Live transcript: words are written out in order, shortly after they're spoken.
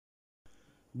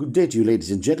Good day to you,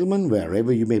 ladies and gentlemen,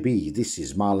 wherever you may be. This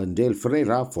is Marlon Dale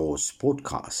Ferreira for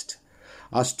Sportcast.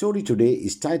 Our story today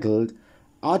is titled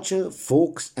Archer,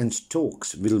 Foakes and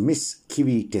Stokes Will Miss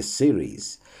Kiwi Test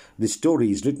Series. The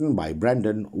story is written by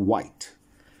Brandon White.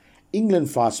 England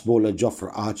fast bowler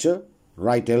Jofra Archer,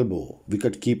 right elbow,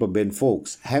 wicketkeeper Ben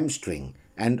Foakes, hamstring,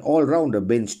 and all-rounder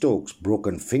Ben Stokes,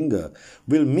 broken finger,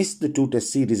 will miss the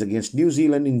two-test series against New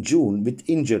Zealand in June with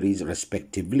injuries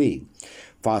respectively.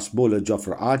 Fast bowler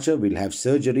Jofra Archer will have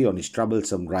surgery on his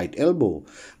troublesome right elbow.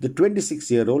 The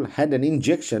 26-year-old had an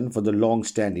injection for the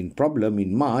long-standing problem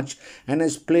in March and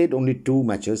has played only 2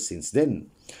 matches since then.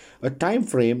 A time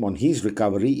frame on his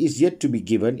recovery is yet to be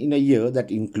given in a year that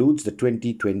includes the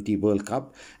 2020 World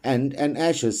Cup and an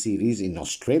Ashes series in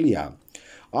Australia.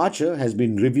 Archer has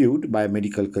been reviewed by a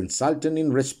medical consultant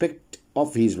in respect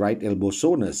of his right elbow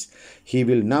soreness. He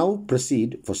will now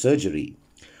proceed for surgery.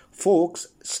 Foakes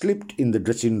slipped in the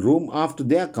dressing room after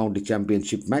their county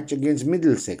championship match against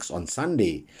Middlesex on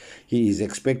Sunday. He is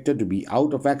expected to be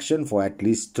out of action for at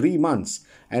least 3 months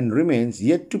and remains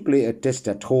yet to play a test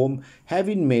at home,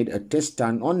 having made a test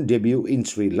run on debut in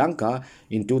Sri Lanka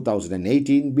in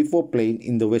 2018 before playing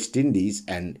in the West Indies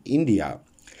and India.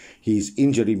 His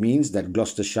injury means that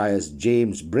Gloucestershire's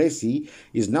James Bracey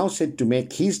is now set to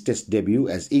make his test debut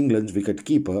as England's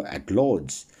wicketkeeper at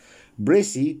Lord's.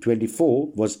 Bracey,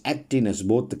 24, was acting as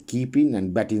both the keeping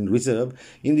and batting reserve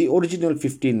in the original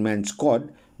 15-man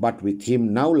squad, but with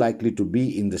him now likely to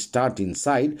be in the starting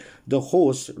side, the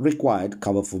hosts required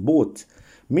cover for both.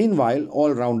 Meanwhile,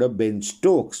 all-rounder Ben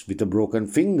Stokes, with a broken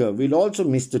finger, will also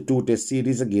miss the two-test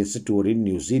series against the touring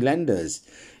New Zealanders.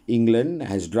 England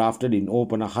has drafted in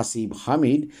opener Haseeb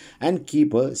Hameed and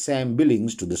keeper Sam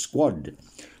Billings to the squad.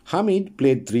 Hameed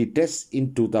played 3 tests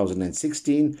in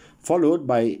 2016, followed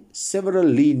by several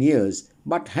lean years,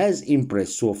 but has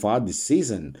impressed so far this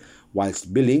season,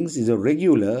 whilst Billings is a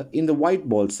regular in the white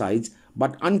ball sides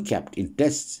but uncapped in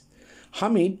tests.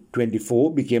 Hameed,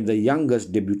 24, became the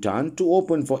youngest debutant to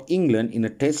open for England in a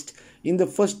test in the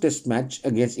first test match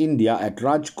against India at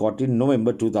Rajkot in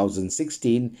November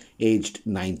 2016, aged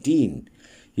 19.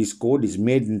 He scored his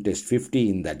maiden test 50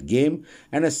 in that game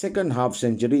and a second half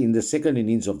century in the second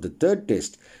innings of the third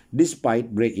test,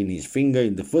 despite breaking his finger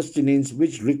in the first innings,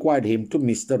 which required him to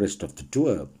miss the rest of the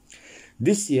tour.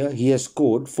 This year, he has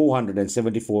scored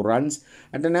 474 runs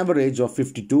at an average of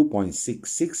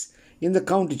 52.66 in the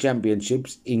county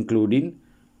championships, including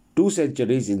 2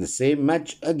 centuries in the same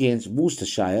match against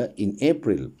Worcestershire in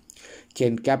April.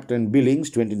 Kent captain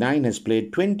Billings, 29, has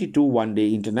played 22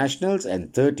 one-day internationals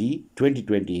and 30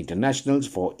 2020 internationals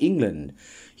for England.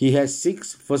 He has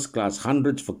 6 first-class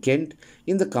hundreds for Kent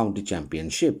in the county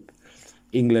championship.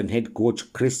 England head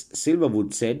coach Chris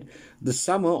Silverwood said, "The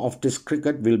summer of Test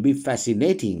cricket will be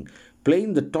fascinating.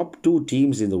 Playing the top 2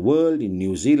 teams in the world in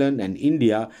New Zealand and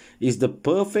India is the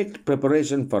perfect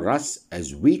preparation for us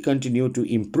as we continue to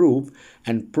improve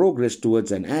and progress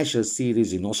towards an Ashes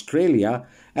series in Australia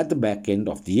at the back end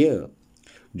of the year."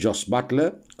 Jos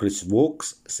Buttler, Chris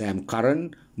Woakes, Sam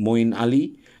Curran, Moeen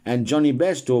Ali and Johnny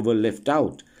Bairstow were left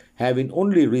out, having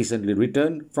only recently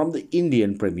returned from the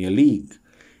Indian Premier League.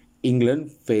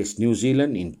 England faced New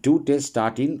Zealand in 2 tests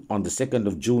starting on the 2nd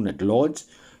of June at Lord's,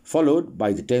 followed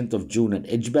by the 10th of June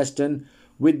at Edgbaston,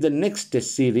 with the next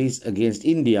test series against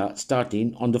India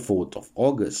starting on the 4th of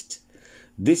August.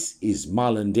 This is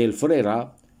Marlon Dale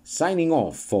Ferreira signing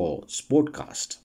off for Sportcast.